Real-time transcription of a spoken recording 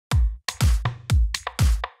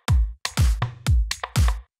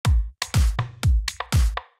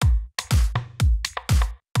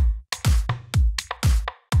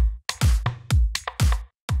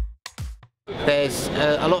There's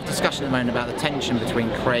a lot of discussion at the moment about the tension between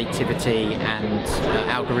creativity and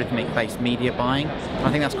algorithmic-based media buying. I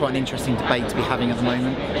think that's quite an interesting debate to be having at the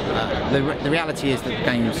moment. The reality is that the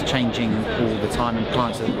game's changing all the time and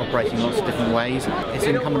clients are operating in lots of different ways. It's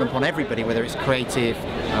incumbent upon everybody, whether it's creative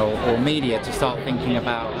or media, to start thinking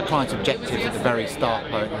about the client's objectives at the very start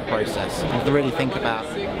of the process, and to really think about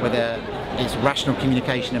whether it's rational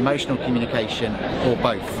communication, emotional communication, or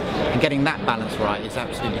both. And getting that balance right is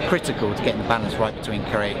absolutely critical to getting the balance right between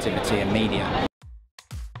creativity and media.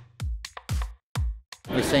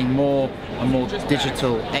 We're seeing more and more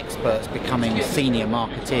digital experts becoming senior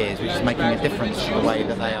marketeers, which is making a difference to the way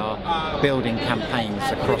that they are building campaigns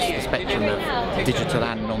across the spectrum of digital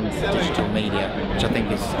and non-digital media, which I think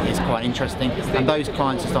is quite interesting. And those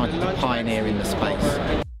clients are starting to pioneer in the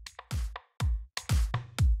space.